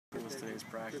What was today's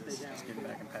practice? Just getting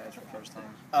back in pads for the first time.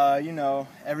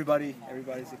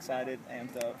 Everybody's excited,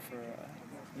 amped up for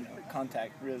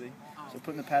contact really. So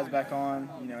putting the pads back on,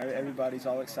 everybody's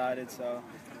all excited. So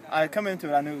I come into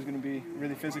it, I knew it was going to be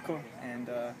really physical, and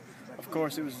of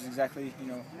course it was exactly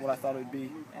what I thought it would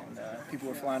be. And people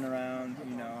were flying around.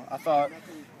 I thought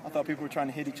people were trying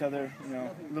to hit each other,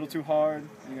 a little too hard.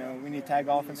 We need to tag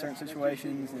off in certain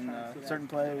situations, and certain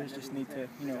players just need to,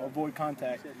 avoid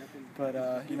contact. But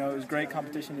it was great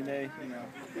competition today,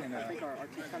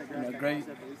 and great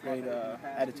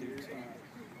attitude. So.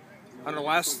 I know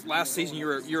last season you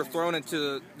were thrown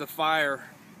into the fire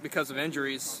because of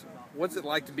injuries. What's it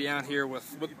like to be out here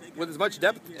with as much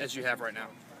depth as you have right now?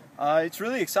 It's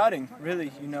really exciting,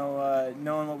 really.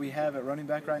 Knowing what we have at running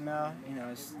back right now,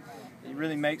 it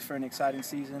really makes for an exciting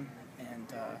season.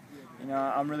 And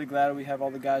I'm really glad we have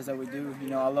all the guys that we do.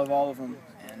 I love all of them,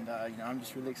 and I'm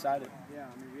just really excited.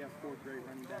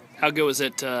 How good was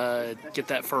it to get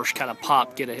that first kind of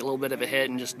pop, get a little bit of a hit,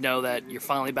 and just know that you're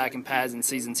finally back in pads and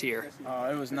season's here?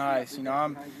 It was nice.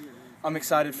 I'm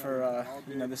excited for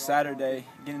this Saturday,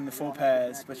 getting the full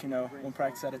pads. But one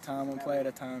practice at a time, one play at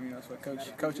a time. That's what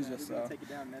coach coaches us. So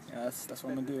that's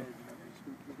what I'm gonna do.